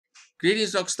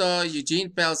Greetings Rockstar, Eugene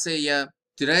Palse here.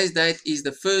 Today's date is the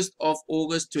 1st of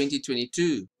August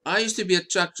 2022. I used to be a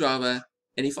truck driver,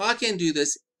 and if I can do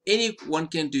this, anyone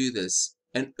can do this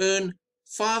and earn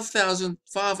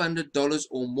 $5,500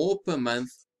 or more per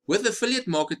month with affiliate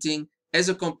marketing as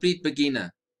a complete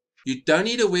beginner. You don't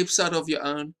need a website of your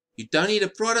own, you don't need a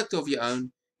product of your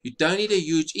own, you don't need a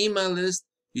huge email list,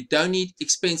 you don't need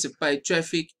expensive paid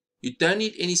traffic, you don't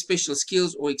need any special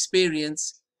skills or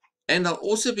experience. And I'll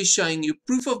also be showing you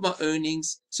proof of my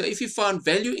earnings. So if you found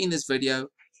value in this video,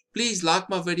 please like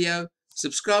my video,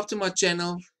 subscribe to my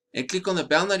channel, and click on the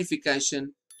bell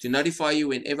notification to notify you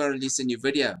whenever I release a new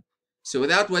video. So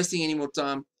without wasting any more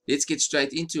time, let's get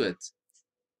straight into it.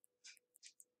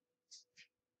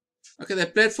 Okay, the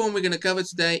platform we're going to cover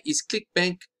today is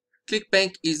CLICKBANK.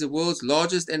 CLICKBANK is the world's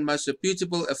largest and most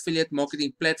reputable affiliate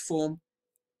marketing platform.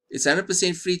 It's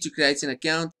 100% free to create an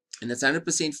account, and it's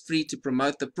 100% free to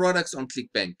promote the products on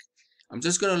CLICKBANK. I'm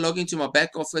just going to log into my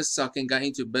back office so I can go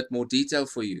into a bit more detail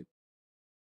for you.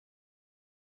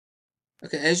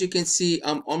 Okay, as you can see,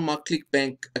 I'm on my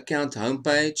CLICKBANK account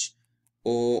homepage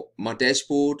or my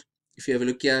dashboard. If you have a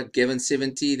look here,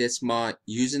 Gavin70, that's my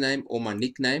username or my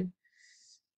nickname.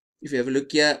 If you have a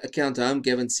look here, account home,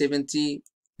 Gavin70,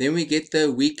 then we get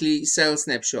the weekly sales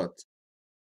snapshot.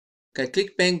 Okay,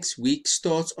 CLICKBANK's week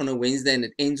starts on a Wednesday and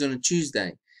it ends on a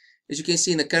Tuesday. As you can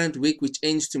see in the current week, which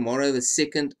ends tomorrow, the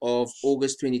 2nd of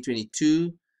August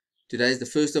 2022, today is the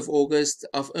 1st of August,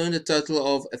 I've earned a total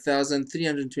of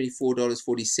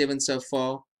 $1,324.47 so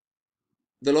far.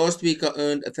 The last week I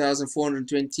earned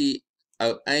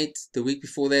 $1,420.08, the week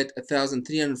before that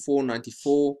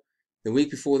 $1,304.94, the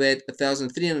week before that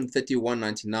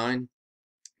 $1,331.99,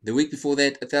 the week before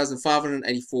that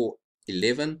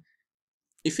 $1,584.11.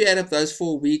 If you add up those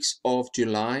 4 weeks of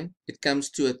July, it comes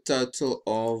to a total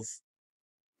of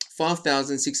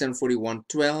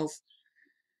 $5,641.12.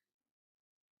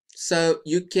 So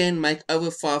you can make over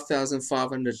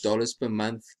 $5,500 per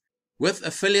month with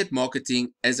affiliate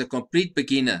marketing as a complete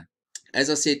beginner. As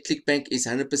I said, CLICKBANK is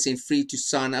 100% free to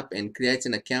sign up and create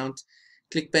an account.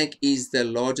 CLICKBANK is the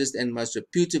largest and most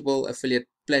reputable affiliate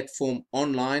platform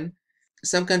online.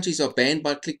 Some countries are banned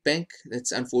by CLICKBANK.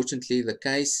 That's unfortunately the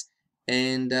case.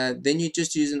 And then you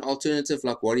just use an alternative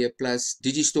like Warrior Plus,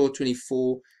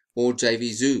 Digistore24, or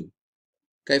JVZoo.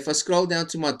 Okay, if I scroll down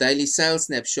to my daily sales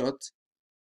snapshot,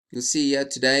 you'll see here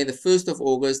today, the 1st of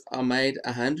August, I made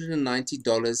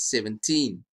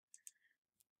 $190.17.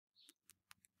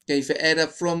 Okay, if you add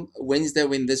up from Wednesday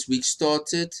when this week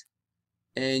started,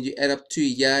 and you add up to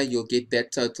here, you'll get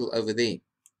that total over there.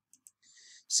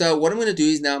 So what I'm going to do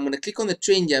is now I'm going to click on the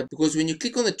trend here, because when you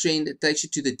click on the trend, it takes you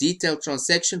to the detailed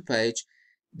transaction page.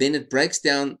 Then it breaks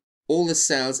down all the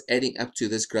sales adding up to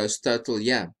this gross total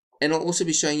here. And I'll also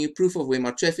be showing you proof of where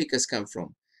my traffic has come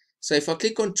from. So if I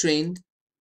click on trend,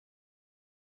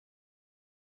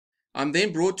 I'm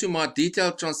then brought to my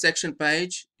detailed transaction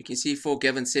page. You can see for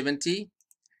Gavin70.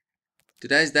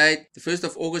 Today's date, the 1st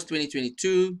of August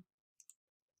 2022.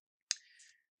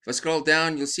 If I scroll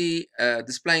down, you'll see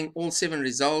displaying all 7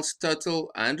 results, total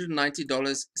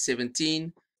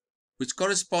 $190.17, which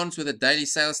corresponds with a daily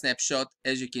sales snapshot,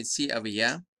 as you can see over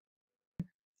here.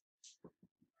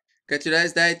 Okay,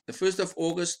 today's date, the 1st of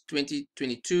August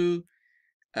 2022.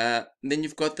 Then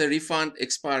you've got the refund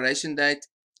expiration date.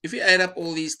 If you add up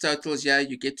all these totals here,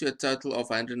 you get to a total of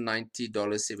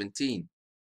 $190.17.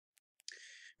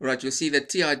 Right, you'll see the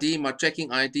TID, my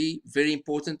tracking ID, very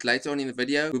important later on in the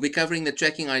video. We'll be covering the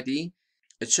tracking ID.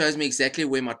 It shows me exactly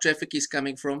where my traffic is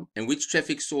coming from and which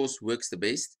traffic source works the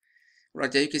best.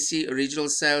 Right, there you can see original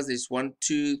sales. There's 1,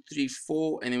 2, 3,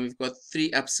 4, and then we've got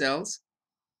 3 upsells.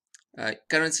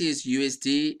 Currency is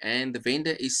USD, and the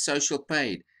vendor is social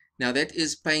paid. Now that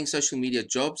is paying social media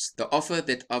jobs. The offer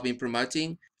that I've been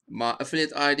promoting, my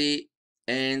affiliate ID,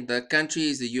 and the country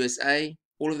is the USA.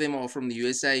 All of them are from the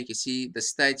USA. You can see the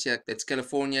states here. That's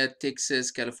California,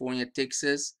 Texas, California,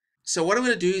 Texas. So what I'm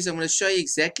going to do is I'm going to show you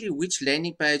exactly which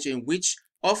landing page and which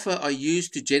offer I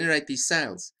used to generate these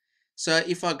sales. So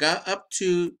if I go up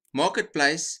to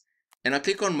Marketplace and I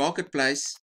click on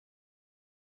Marketplace,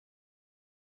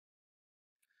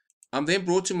 I'm then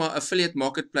brought to my affiliate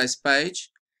Marketplace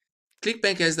page.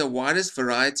 CLICKBANK has the widest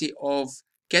variety of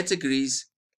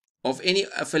categories of any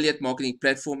affiliate marketing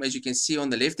platform. As you can see on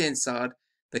the left hand side,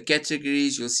 the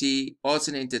categories, you'll see arts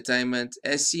and entertainment,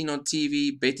 as seen on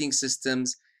TV, betting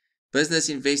systems, business,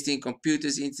 investing,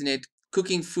 computers, internet,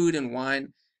 cooking, food and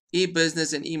wine,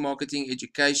 e-business and e-marketing,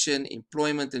 education,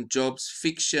 employment and jobs,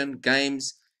 fiction,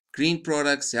 games, green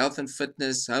products, health and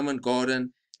fitness, home and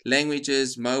garden,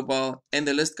 languages, mobile, and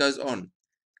the list goes on.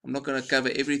 I'm not going to cover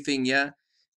everything here.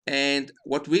 And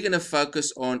what we're going to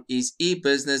focus on is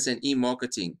e-business and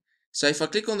e-marketing. So if I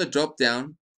click on the drop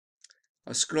down,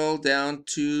 I scroll down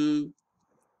to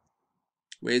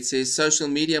where it says social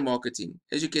media marketing.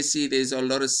 As you can see, there's a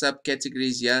lot of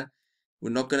subcategories here. We're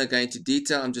not going to go into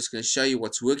detail. I'm just going to show you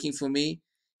what's working for me.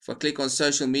 If I click on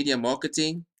social media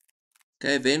marketing,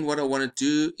 okay, then what I want to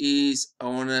do is I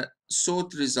want to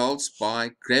sort results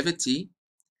by gravity,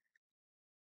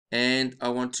 and I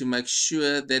want to make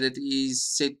sure that it is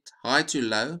set high to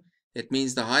low. That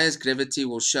means the highest gravity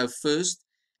will show first.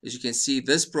 As you can see,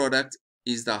 this product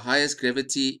is the highest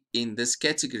gravity in this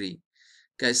category.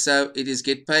 Okay, so it is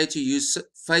get paid to use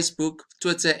Facebook,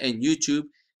 Twitter, and YouTube.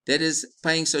 That is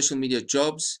paying social media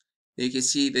jobs. There you can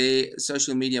see there,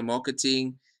 social media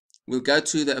marketing. We'll go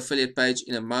to the affiliate page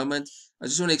in a moment. I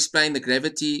just want to explain the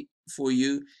gravity for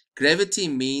you. Gravity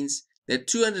means that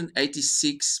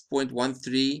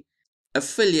 286.13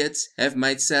 affiliates have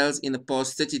made sales in the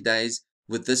past 30 days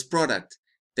with this product.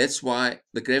 That's why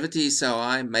the gravity is so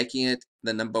high, making it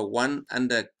the number one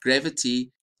under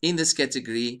gravity in this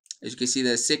category. As you can see,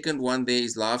 the second one there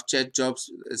is live chat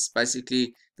jobs. It's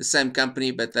basically the same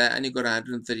company, but they only got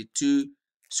 132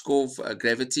 score for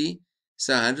gravity.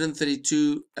 So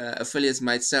 132 affiliates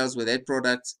made sales with that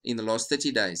product in the last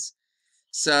 30 days.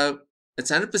 So it's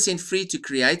 100% free to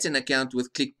create an account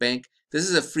with CLICKBANK. This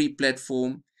is a free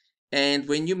platform. And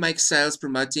when you make sales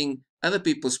promoting other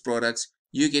people's products,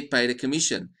 you get paid a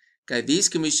commission. Okay, these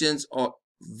commissions are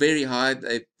very high.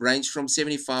 They range from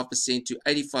 75% to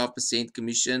 85%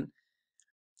 commission.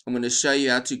 I'm going to show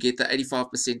you how to get the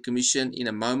 85% commission in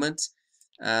a moment.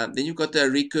 Then you've got the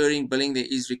recurring billing. There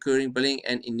is recurring billing,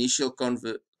 and initial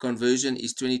conversion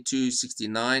is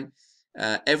 $22.69.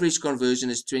 Average conversion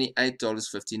is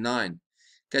 $28.59.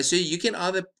 Okay, so you can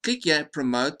either click here,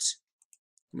 promote.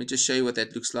 Let me just show you what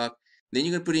that looks like. Then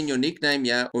you can put in your nickname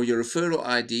here or your referral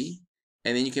ID,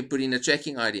 and then you can put in a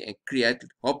tracking ID and create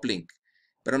hop link.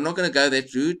 But I'm not going to go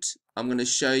that route. I'm going to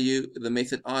show you the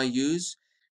method I use.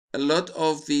 A lot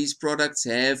of these products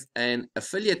have an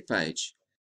affiliate page.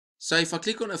 So if I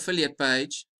click on affiliate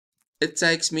page, it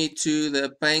takes me to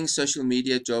the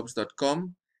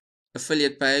payingsocialmediajobs.com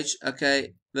affiliate page.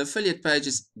 Okay, the affiliate page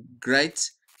is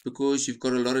great because you've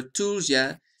got a lot of tools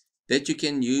here that you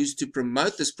can use to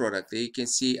promote this product. There you can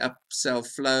see upsell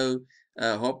flow,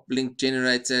 hop link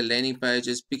generator, landing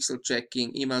pages, pixel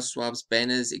tracking, email swabs,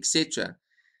 banners, etc.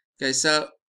 Okay, so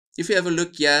if you have a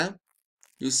look here,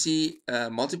 you'll see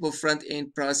multiple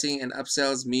front-end pricing and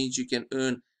upsells means you can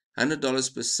earn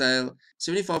 $100 per sale,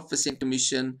 75%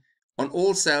 commission on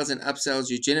all sales and upsells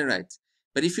you generate.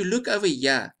 But if you look over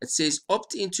here, it says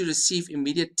opt in to receive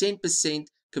immediate 10%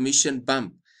 commission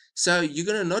bump. So you're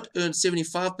going to not earn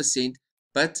 75%,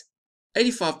 but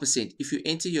 85% if you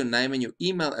enter your name and your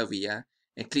email over here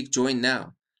and click join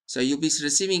now. So you'll be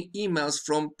receiving emails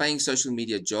from Paying Social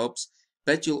Media Jobs,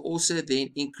 but you'll also then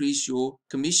increase your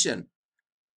commission.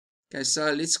 Okay,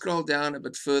 so let's scroll down a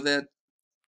bit further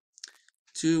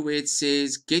to where it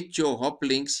says get your hop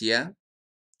links here.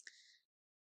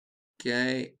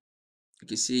 Okay, you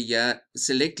can see here,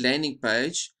 select landing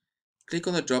page, click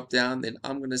on the drop down, then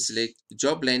I'm going to select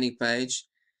job landing page,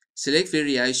 select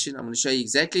variation. I'm going to show you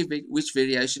exactly which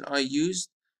variation I used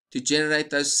to generate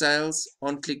those sales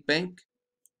on CLICKBANK.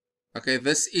 Okay,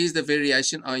 this is the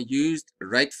variation I used,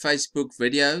 rate Facebook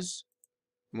videos.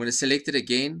 I'm going to select it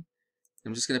again.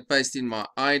 I'm just going to paste in my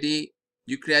ID.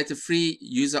 You create a free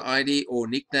user ID or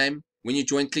nickname when you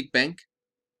join CLICKBANK.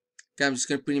 Okay, I'm just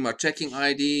going to put in my tracking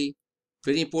ID.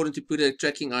 Very important to put a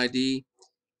tracking ID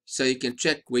so you can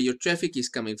track where your traffic is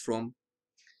coming from.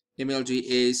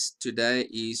 MLGS, today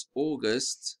is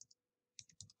August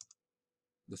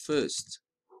the 1st.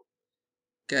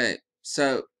 Okay,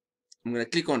 so I'm going to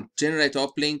click on generate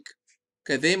hop link.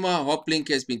 Okay, there my hop link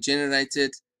has been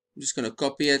generated. I'm just going to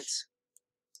copy it.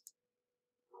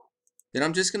 Then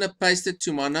I'm just going to paste it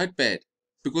to my notepad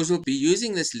because we'll be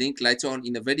using this link later on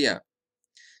in the video.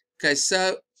 Okay,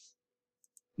 so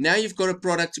now you've got a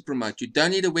product to promote. You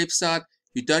don't need a website.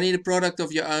 You don't need a product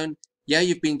of your own. Yeah,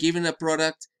 you've been given a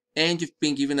product and you've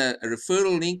been given a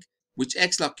referral link which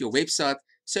acts like your website.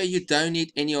 So you don't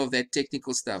need any of that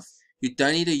technical stuff. You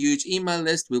don't need a huge email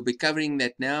list. We'll be covering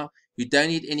that now. You don't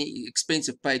need any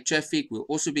expensive paid traffic. We'll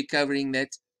also be covering that.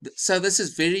 So this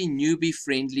is very newbie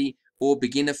friendly, or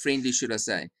beginner friendly, should I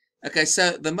say. Okay,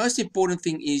 so the most important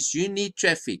thing is you need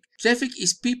traffic. Traffic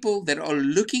is people that are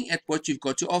looking at what you've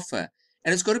got to offer.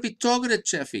 And it's got to be targeted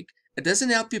traffic. It doesn't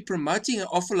help you promoting an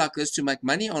offer like this to make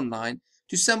money online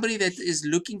to somebody that is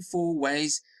looking for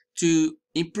ways to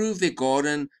improve their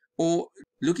garden or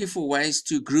looking for ways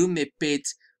to groom their pet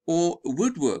or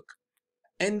woodwork.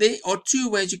 And there are two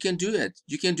ways you can do it.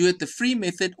 You can do it the free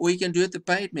method, or you can do it the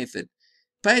paid method.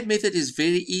 Paid method is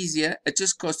very easier. It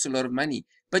just costs a lot of money,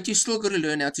 but you still got to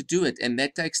learn how to do it, and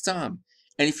that takes time.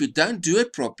 And if you don't do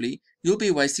it properly, you'll be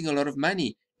wasting a lot of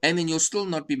money, and then you'll still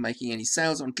not be making any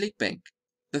sales on ClickBank.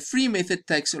 The free method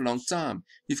takes a long time.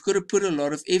 You've got to put a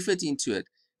lot of effort into it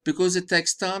because it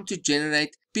takes time to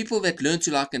generate people that learn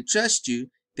to like and trust you,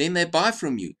 then they buy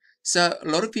from you. So a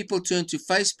lot of people turn to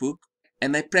Facebook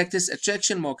and they practice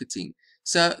attraction marketing.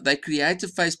 So they create a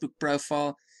Facebook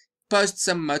profile, post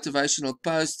some motivational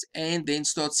posts, and then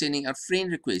start sending out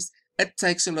friend requests. It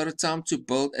takes a lot of time to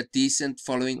build a decent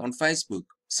following on Facebook.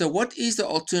 So what is the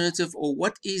alternative, or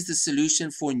what is the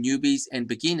solution for newbies and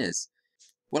beginners?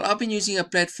 Well, I've been using a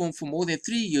platform for more than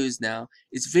 3 years now.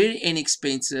 It's very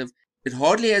inexpensive. It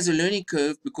hardly has a learning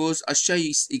curve because I show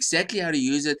you exactly how to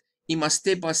use it in my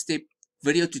step-by-step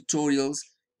video tutorials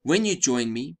when you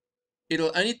join me.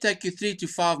 It'll only take you 3 to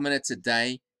 5 minutes a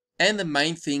day, and the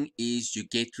main thing is you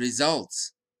get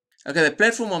results. Okay, the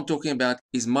platform I'm talking about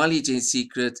is My Lead Gen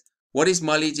Secret. What is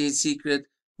My Lead Gen Secret?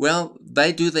 Well,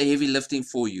 they do the heavy lifting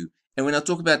for you. And when I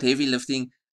talk about heavy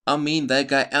lifting, I mean they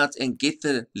go out and get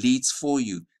the leads for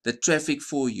you, the traffic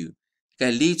for you.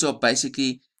 Okay, leads are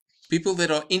basically people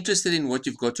that are interested in what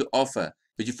you've got to offer,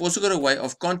 but you've also got a way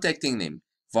of contacting them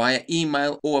via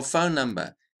email or a phone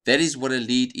number. That is what a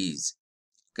lead is.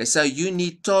 Okay, so you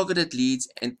need targeted leads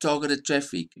and targeted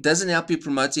traffic. It doesn't help you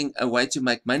promoting a way to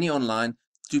make money online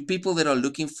to people that are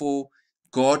looking for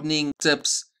gardening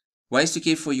tips, ways to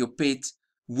care for your pet,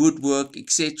 woodwork,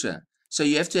 etc. So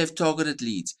you have to have targeted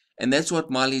leads, and that's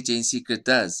what My Lead Gen Secret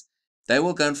does. They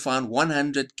will go and find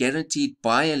 100 guaranteed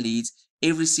buyer leads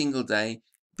every single day,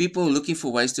 people looking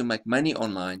for ways to make money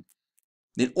online.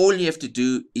 Then all you have to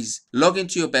do is log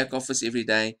into your back office every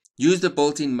day, use the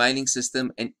built-in mailing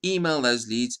system, and email those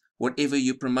leads, whatever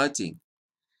you're promoting.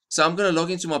 So I'm going to log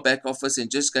into my back office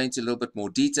and just go into a little bit more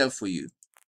detail for you.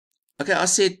 Okay, I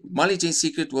said My Lead Gen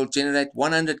Secret will generate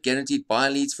 100 guaranteed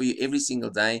buyer leads for you every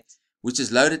single day, which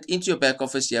is loaded into your back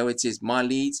office here where it says My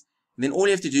Leads. And then all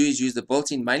you have to do is use the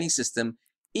built-in mailing system,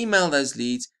 email those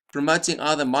leads, promoting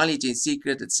either My Lead Gen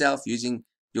Secret itself using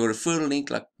your referral link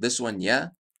like this one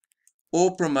here,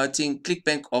 or promoting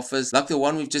ClickBank offers like the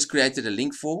one we've just created a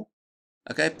link for,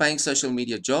 okay, paying social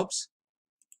media jobs,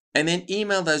 and then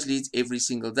email those leads every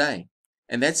single day.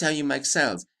 And that's how you make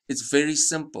sales. It's very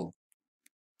simple.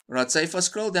 Right, so if I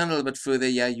scroll down a little bit further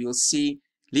here, you'll see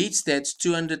lead stats,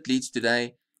 200 leads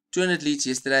today, 200 leads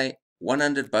yesterday,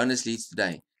 100 bonus leads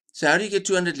today. So how do you get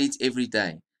 200 leads every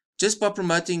day? Just by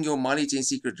promoting your My Lead Gen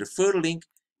Secret referral link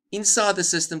inside the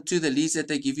system to the leads that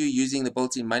they give you using the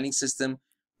built-in mailing system,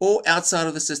 or outside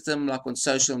of the system like on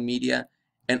social media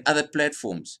and other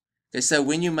platforms. Okay, so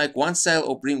when you make one sale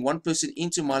or bring one person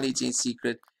into My Lead Gen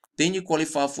Secret, then you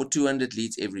qualify for 200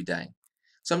 leads every day.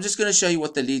 So I'm just going to show you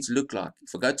what the leads look like.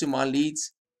 If I go to my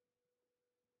leads,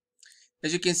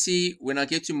 as you can see, when I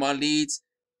get to my leads,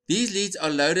 these leads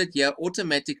are loaded here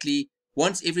automatically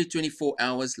once every 24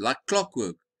 hours like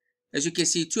clockwork. As you can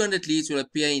see, 200 leads will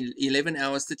appear in 11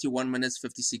 hours, 31 minutes,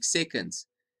 56 seconds.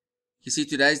 You see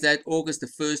today's date, August the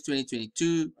 1st,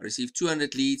 2022. I received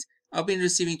 200 leads. I've been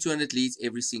receiving 200 leads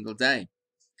every single day.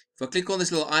 If I click on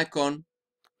this little icon,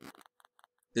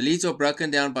 the leads are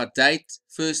broken down by date,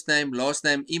 first name, last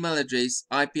name, email address,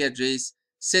 IP address,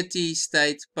 city,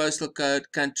 state, postal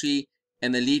code, country,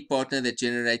 and the lead partner that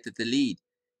generated the lead.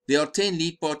 There are 10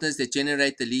 lead partners that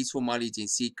generate the leads for My Lead Gen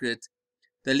Secret.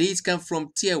 The leads come from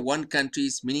tier 1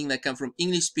 countries, meaning they come from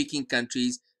English-speaking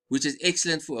countries, which is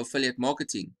excellent for affiliate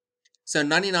marketing. So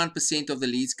 99% of the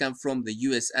leads come from the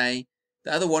USA.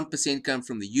 The other 1% come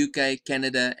from the UK,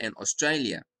 Canada, and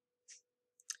Australia.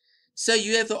 So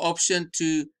you have the option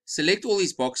to select all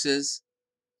these boxes,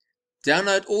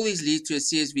 download all these leads to a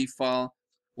CSV file,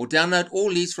 or download all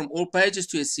leads from all pages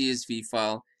to a CSV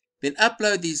file, then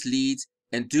upload these leads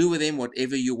and do with them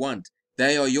whatever you want.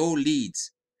 They are your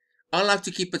leads. I like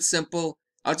to keep it simple.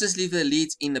 I'll just leave the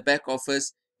leads in the back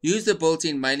office, use the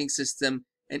built-in mailing system,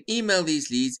 and email these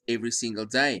leads every single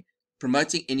day,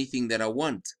 promoting anything that I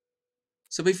want.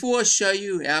 So before I show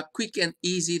you how quick and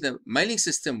easy the mailing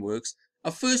system works, I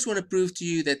first want to prove to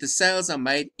you that the sales I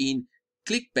made in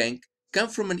ClickBank come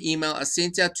from an email I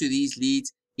sent out to these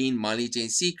leads in My Lead Gen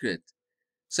Secret.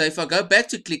 So if I go back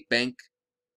to ClickBank,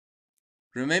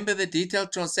 remember the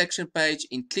detailed transaction page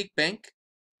in ClickBank?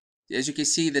 As you can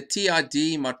see, the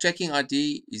TID, my tracking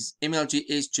ID is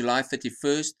MLGS July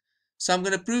 31st. So I'm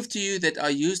going to prove to you that I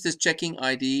used this tracking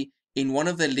ID in one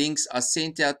of the links I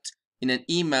sent out in an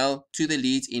email to the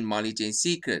leads in My Lead Gen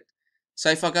Secret. So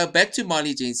if I go back to My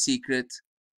Lead Gen Secret,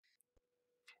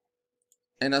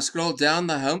 and I scroll down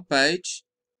the home page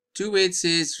to where it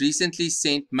says recently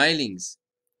sent mailings.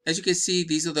 As you can see,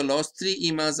 these are the last 3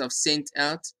 emails I've sent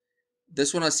out.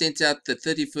 This one I sent out the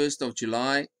 31st of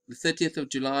July, the 30th of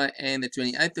July, and the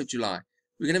 28th of July.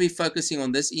 We're going to be focusing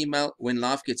on this email, when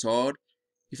life gets hard.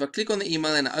 If I click on the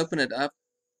email and I open it up,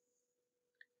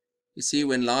 you see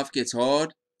when life gets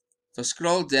hard. If I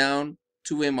scroll down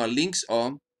to where my links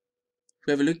are, if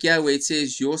we have a look here where it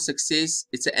says your success,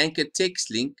 it's an anchored text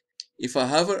link. If I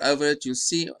hover over it, you'll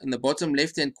see in the bottom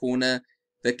left hand corner,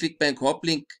 the ClickBank hop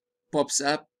link pops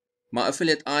up, my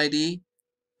affiliate ID,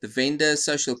 the vendor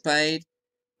social paid,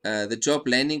 the job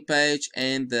landing page,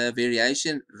 and the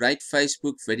variation rate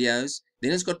Facebook videos.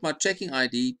 Then it's got my tracking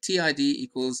ID, TID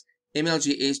equals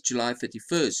MLGS July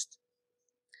 31st.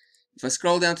 If I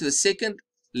scroll down to the second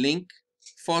link,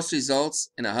 fast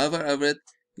results, and I hover over it,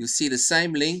 you'll see the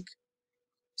same link.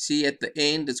 See at the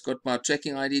end, it's got my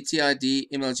tracking ID, TID,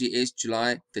 MLGS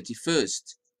July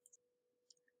 31st,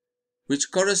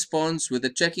 which corresponds with the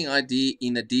tracking ID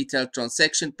in the detailed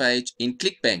transaction page in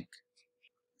ClickBank.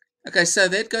 Okay, so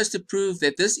that goes to prove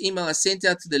that this email I sent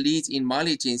out to the leads in My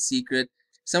Lead Gen Secret.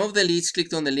 Some of the leads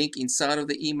clicked on the link inside of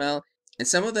the email, and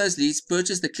some of those leads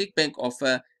purchased the ClickBank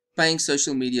offer, paying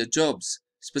social media jobs,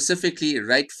 specifically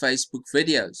rate Facebook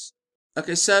videos.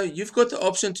 Okay, so you've got the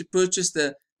option to purchase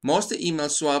the master email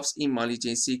swaps in My Lead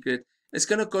Gen Secret. It's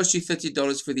going to cost you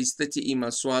 $30 for these 30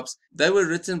 email swaps. They were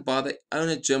written by the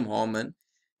owner, Jim Harmon.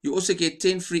 You also get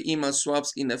 10 free email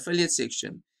swaps in the affiliate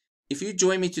section. If you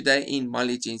join me today in My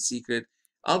Lead Gen Secret,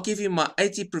 I'll give you my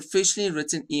 80 professionally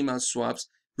written email swaps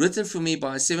written for me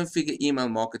by a 7-figure email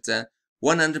marketer,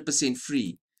 100%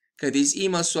 free. Okay, these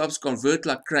email swaps convert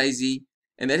like crazy,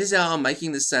 and that is how I'm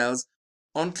making the sales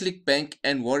on ClickBank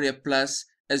and Warrior Plus,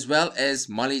 as well as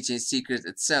My Lead Gen Secret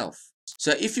itself.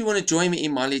 So if you want to join me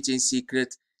in My Lead Gen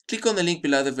Secret, click on the link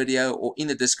below the video or in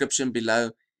the description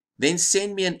below. Then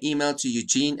send me an email to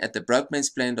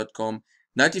eugene@thebrokemans.com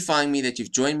notifying me that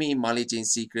you've joined me in My Lead Gen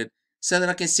Secret, so that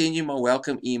I can send you my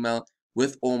welcome email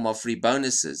with all my free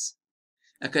bonuses.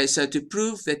 Okay, so to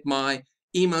prove that my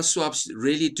email swaps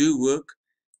really do work,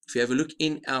 if you have a look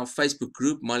in our Facebook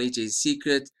group, My Lead Gen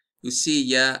Secret, you'll see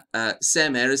here,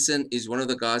 Sam Harrison is one of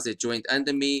the guys that joined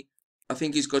under me. I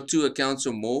think he's got 2 accounts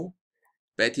or more,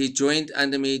 but he joined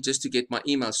under me just to get my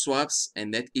email swaps,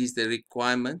 and that is the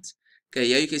requirement. Okay,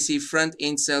 here you can see front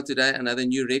end sale today, another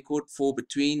new record for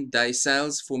between day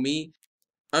sales for me.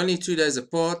 Only 2 days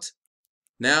apart.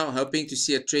 Now hoping to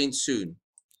see a trend soon.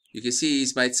 You can see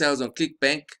he's made sales on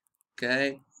ClickBank.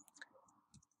 Okay.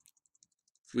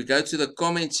 If we go to the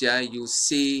comments here, you'll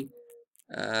see,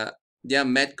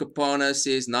 Matt Capano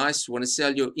says, nice, want to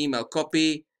sell your email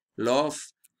copy.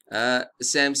 Laugh.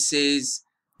 Sam says,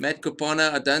 Matt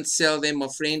Capano, I don't sell them, my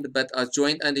friend, but I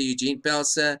joined under Eugene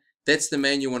Pelser. That's the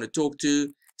man you want to talk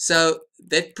to. So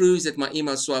that proves that my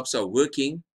email swaps are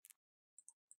working.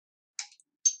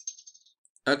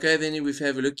 Okay, then we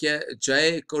have a look here.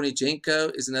 Jay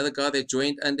Kornijenko is another guy that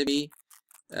joined under me.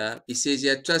 He says,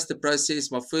 yeah, trust the process.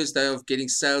 My first day of getting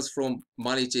sales from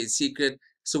My Lead Gen Secret.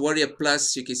 So Warrior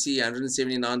Plus, you can see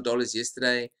 $179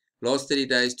 yesterday. Last 30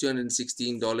 days,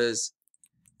 $216.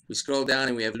 We scroll down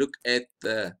and we have a look at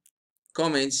the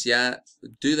comments. Yeah,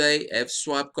 do they have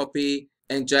swipe copy?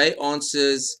 And Jay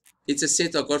answers, it's a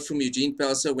set I got from Eugene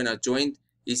Pelser when I joined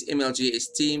his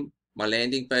MLGS team. My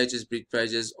landing pages, bridge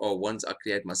pages are ones I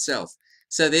create myself.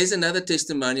 So there's another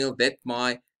testimonial that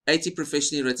my 80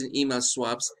 professionally written email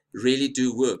swaps really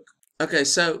do work. Okay,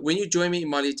 so when you join me in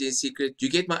My Lead Gen Secret, you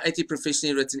get my 80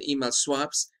 professionally written email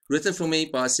swaps written for me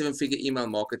by a 7-figure email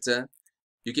marketer.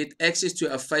 You get access to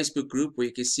our Facebook group where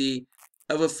you can see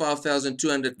over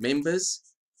 5,200 members,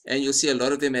 and you'll see a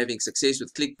lot of them having success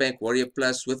with ClickBank, Warrior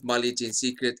Plus, with My Lead Gen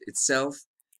Secret itself.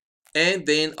 And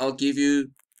then I'll give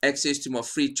you access to my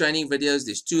free training videos.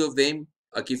 There's 2 of them.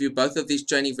 I'll give you both of these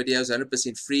training videos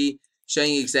 100% free,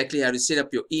 showing you exactly how to set up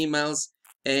your emails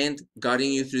and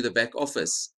guiding you through the back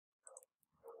office.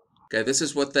 Okay, this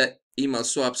is what the email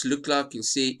swaps look like. You'll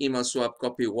see email swap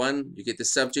copy 1. You get the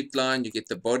subject line, you get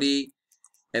the body,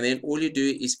 and then all you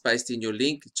do is paste in your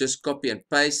link. Just copy and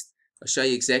paste. I'll show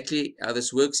you exactly how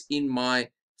this works in my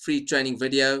free training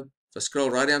video. If I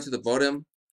scroll right down to the bottom,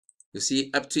 you'll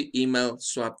see up to email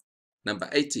swap number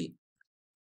 80.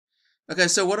 Okay,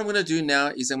 so what I'm going to do now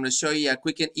is I'm going to show you how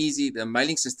quick and easy the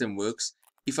mailing system works.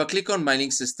 If I click on mailing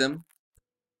system,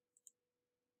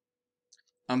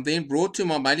 I'm then brought to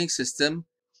my mailing system.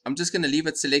 I'm just going to leave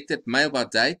it selected mail by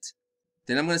date.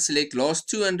 Then I'm going to select last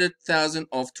 200,000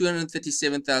 of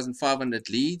 237,500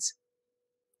 leads.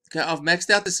 Okay, I've maxed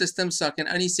out the system so I can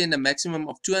only send a maximum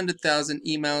of 200,000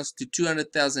 emails to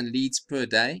 200,000 leads per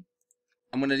day.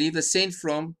 I'm going to leave the send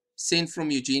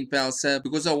from Eugene Palser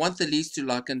because I want the leads to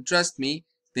like and trust me,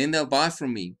 then they'll buy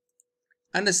from me.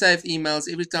 Under saved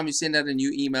emails, every time you send out a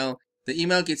new email, the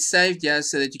email gets saved here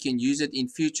so that you can use it in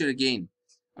future again.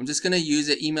 I'm just going to use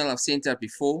the email I've sent out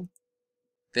before.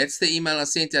 That's the email I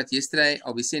sent out yesterday.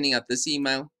 I'll be sending out this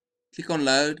email. Click on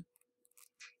load.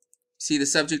 See the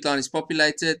subject line is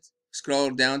populated.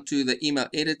 Scroll down to the email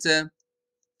editor.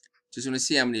 Just want to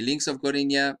see how many links I've got in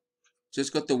here.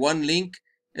 Just got the one link.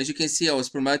 As you can see, I was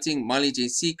promoting Mileage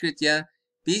and Secret here.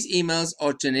 These emails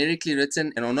are generically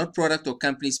written and are not product or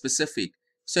company specific.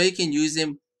 So you can use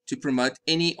them to promote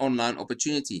any online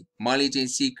opportunity. Mileage and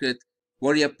Secret,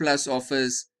 Warrior Plus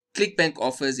offers, CLICKBANK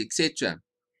offers, etc.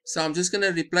 So I'm just going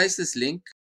to replace this link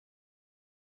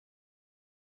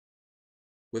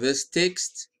with this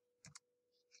text.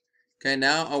 Okay,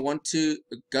 now I want to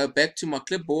go back to my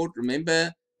clipboard.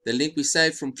 Remember the link we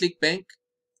saved from CLICKBANK.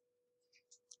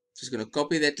 Just going to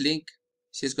copy that link.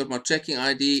 See, it's got my tracking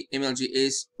ID,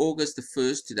 MLGS, August the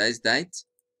 1st, today's date.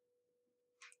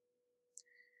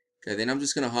 Okay, then I'm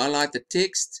just going to highlight the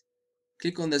text.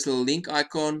 Click on this little link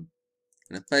icon.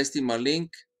 And paste in my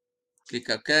link. Click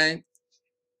OK. Okay,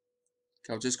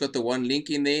 I've just got the one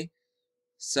link in there.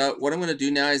 So what I'm going to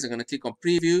do now is I'm going to click on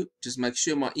preview. Just make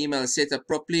sure my email is set up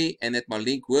properly and that my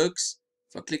link works.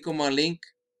 If I click on my link,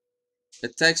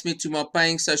 it takes me to my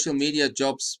paying social media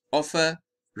jobs offer.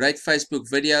 Rate Facebook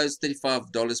videos,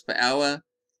 $35 per hour.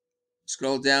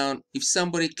 Scroll down. If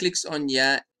somebody clicks on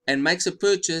here and makes a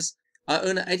purchase, I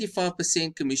earn an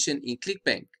 85% commission in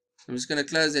CLICKBANK. I'm just going to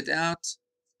close it out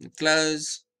and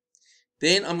close.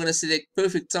 Then I'm going to select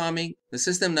perfect timing. The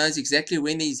system knows exactly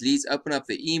when these leads open up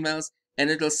their emails and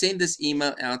it'll send this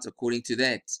email out according to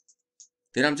that.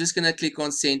 Then I'm just going to click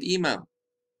on send email.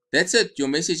 That's it. Your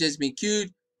message has been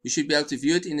queued. You should be able to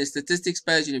view it in the statistics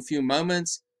page in a few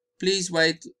moments. Please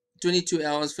wait 22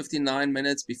 hours 59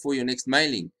 minutes before your next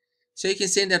mailing. So you can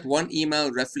send out one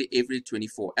email roughly every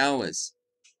 24 hours.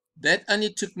 That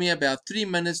only took me about 3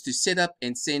 minutes to set up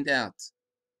and send out.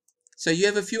 So you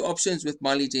have a few options with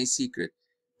Mileage and Secret.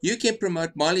 You can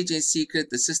promote Mileage and Secret,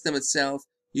 the system itself,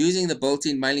 using the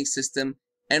built-in mailing system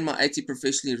and my 80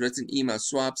 professionally written email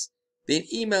swipes. Then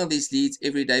email these leads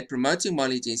every day promoting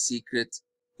Mileage and Secret.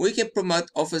 Or you can promote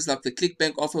offers like the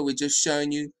CLICKBANK offer we just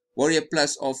shown you, Warrior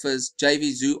Plus offers,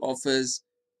 JV Zoo offers,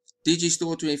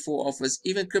 Digistore 24 offers,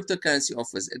 even cryptocurrency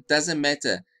offers. It doesn't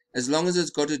matter as long as it's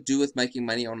got to do with making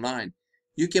money online.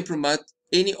 You can promote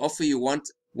any offer you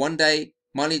want. One day,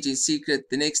 Mileage and Secret,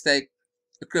 the next day,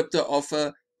 a crypto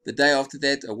offer, the day after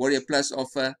that, a Warrior Plus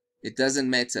offer. It doesn't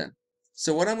matter.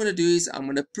 So what I'm going to do is I'm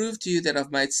going to prove to you that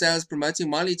I've made sales promoting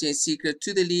Mileage and Secret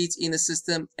to the leads in the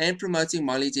system and promoting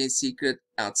Mileage and Secret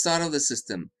outside of the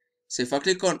system. So if I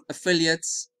click on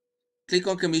affiliates, click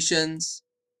on commissions,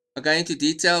 I go into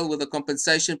detail with a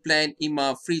compensation plan in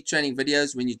my free training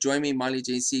videos when you join me in Mileage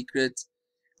and Secret.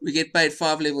 We get paid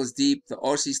 5 levels deep. The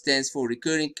RC stands for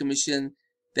recurring commission.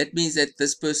 That means that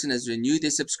this person has renewed their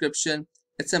subscription.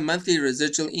 It's a monthly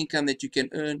residual income that you can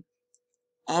earn.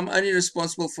 I'm only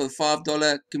responsible for the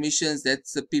 $5 commissions.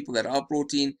 That's the people that I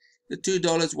brought in. The $2,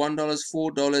 $1,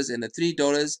 $4, and the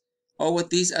 $3 are what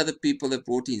these other people have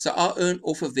brought in. So I'll earn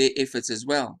off of their efforts as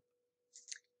well.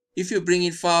 If you bring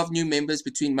in 5 new members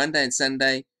between Monday and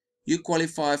Sunday, you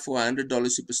qualify for a $100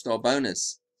 superstar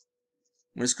bonus.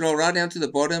 I'm going to scroll right down to the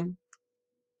bottom.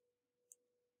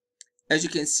 As you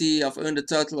can see, I've earned a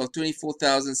total of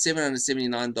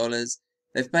 $24,779.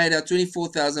 They've paid out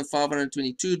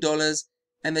 $24,522,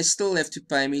 and they still have to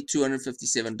pay me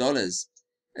 $257.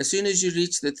 As soon as you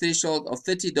reach the threshold of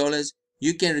 $30,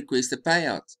 you can request a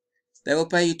payout. They will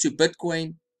pay you to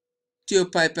Bitcoin, to your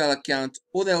PayPal account,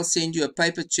 or they'll send you a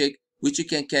paper check which you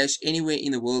can cash anywhere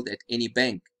in the world at any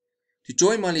bank. To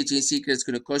join Mileage and Secret, it's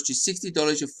going to cost you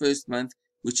 $60 your first month,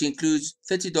 which includes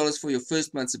 $30 for your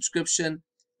first month subscription,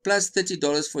 plus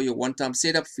 $30 for your one-time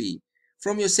setup fee.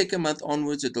 From your second month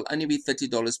onwards, it will only be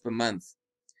 $30 per month.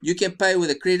 You can pay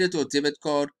with a credit or debit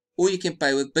card, or you can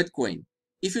pay with Bitcoin.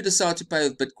 If you decide to pay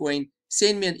with Bitcoin,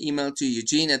 send me an email to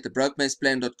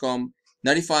eugene@thebrokemansPlan.com,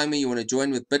 notifying me you want to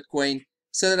join with Bitcoin,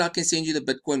 so that I can send you the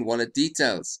Bitcoin wallet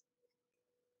details.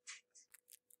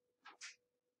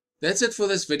 That's it for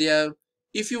this video.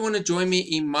 If you want to join me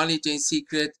in Mileage and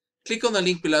Secret, click on the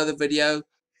link below the video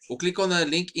or click on the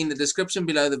link in the description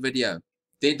below the video.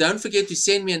 Then don't forget to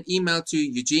send me an email to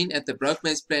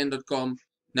eugene@thebrokemansPlan.com,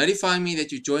 notifying me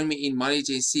that you join me in Mileage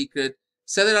and Secret,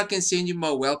 so that I can send you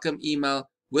my welcome email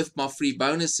with my free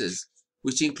bonuses,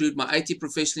 which include my 80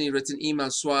 professionally written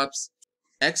email swipes,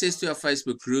 access to our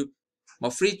Facebook group, my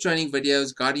free training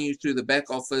videos guiding you through the back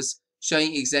office,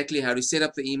 showing exactly how to set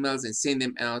up the emails and send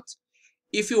them out,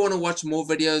 If you want to watch more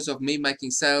videos of me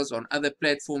making sales on other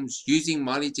platforms using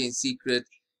My Lead Gen Secret,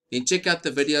 then check out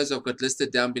the videos I've got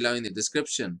listed down below in the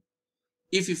description.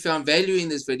 If you found value in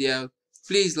this video,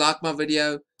 please like my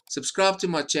video, subscribe to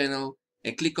my channel,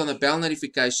 and click on the bell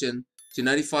notification to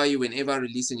notify you whenever I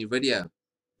release a new video.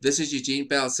 This is Eugene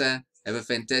Pelser. Have a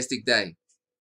fantastic day.